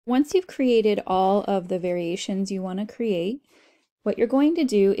once you've created all of the variations you want to create, what you're going to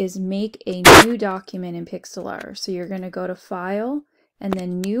do is make a new document in PIXLR. So you're going to go to File and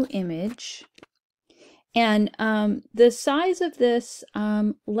then New Image. And the size of this,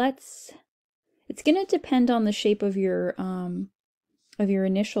 it's going to depend on the shape of your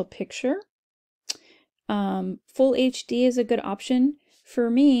initial picture. Full HD is a good option. For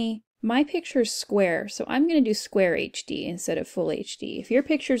me, my picture is square, so I'm going to do square HD instead of full HD. If your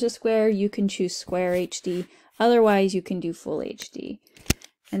picture's a square, you can choose square HD. Otherwise, you can do full HD.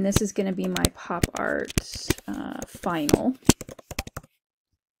 And this is going to be my pop art final.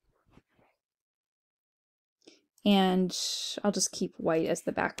 And I'll just keep white as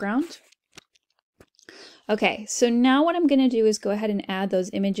the background. Okay, so now what I'm going to do is go ahead and add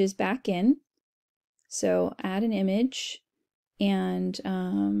those images back in. So add an image, and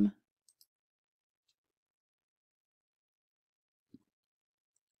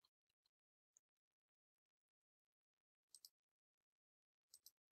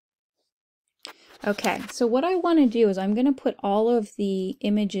okay, so what I want to do is I'm going to put all of the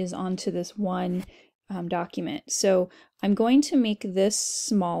images onto this one document. So I'm going to make this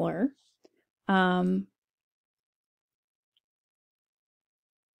smaller. I'm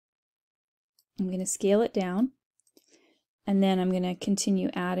going to scale it down, and then I'm going to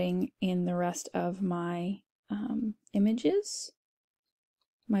continue adding in the rest of my images,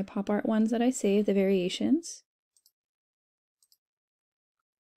 my pop art ones that I saved, the variations.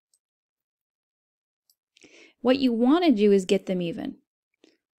 What you want to do is get them even.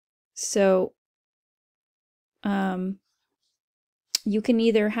 So you can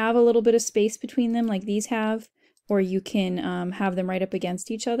either have a little bit of space between them like these have, or you can have them right up against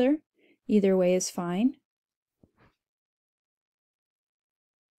each other. Either way is fine.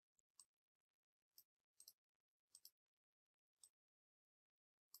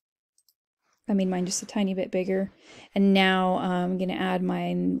 I made mine just a tiny bit bigger. And now I'm going to add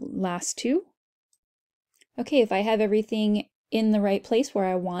my last two. Okay, if I have everything in the right place where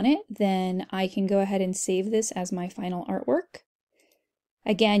I want it, then I can go ahead and save this as my final artwork.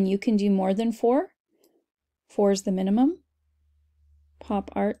 Again, you can do more than 4. 4 is the minimum.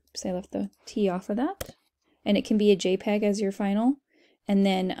 Pop art, so I left the T off of that. And it can be a JPEG as your final. And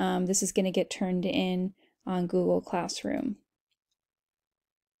then this is going to get turned in on Google Classroom.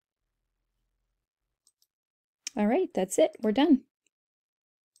 All right, that's it. We're done.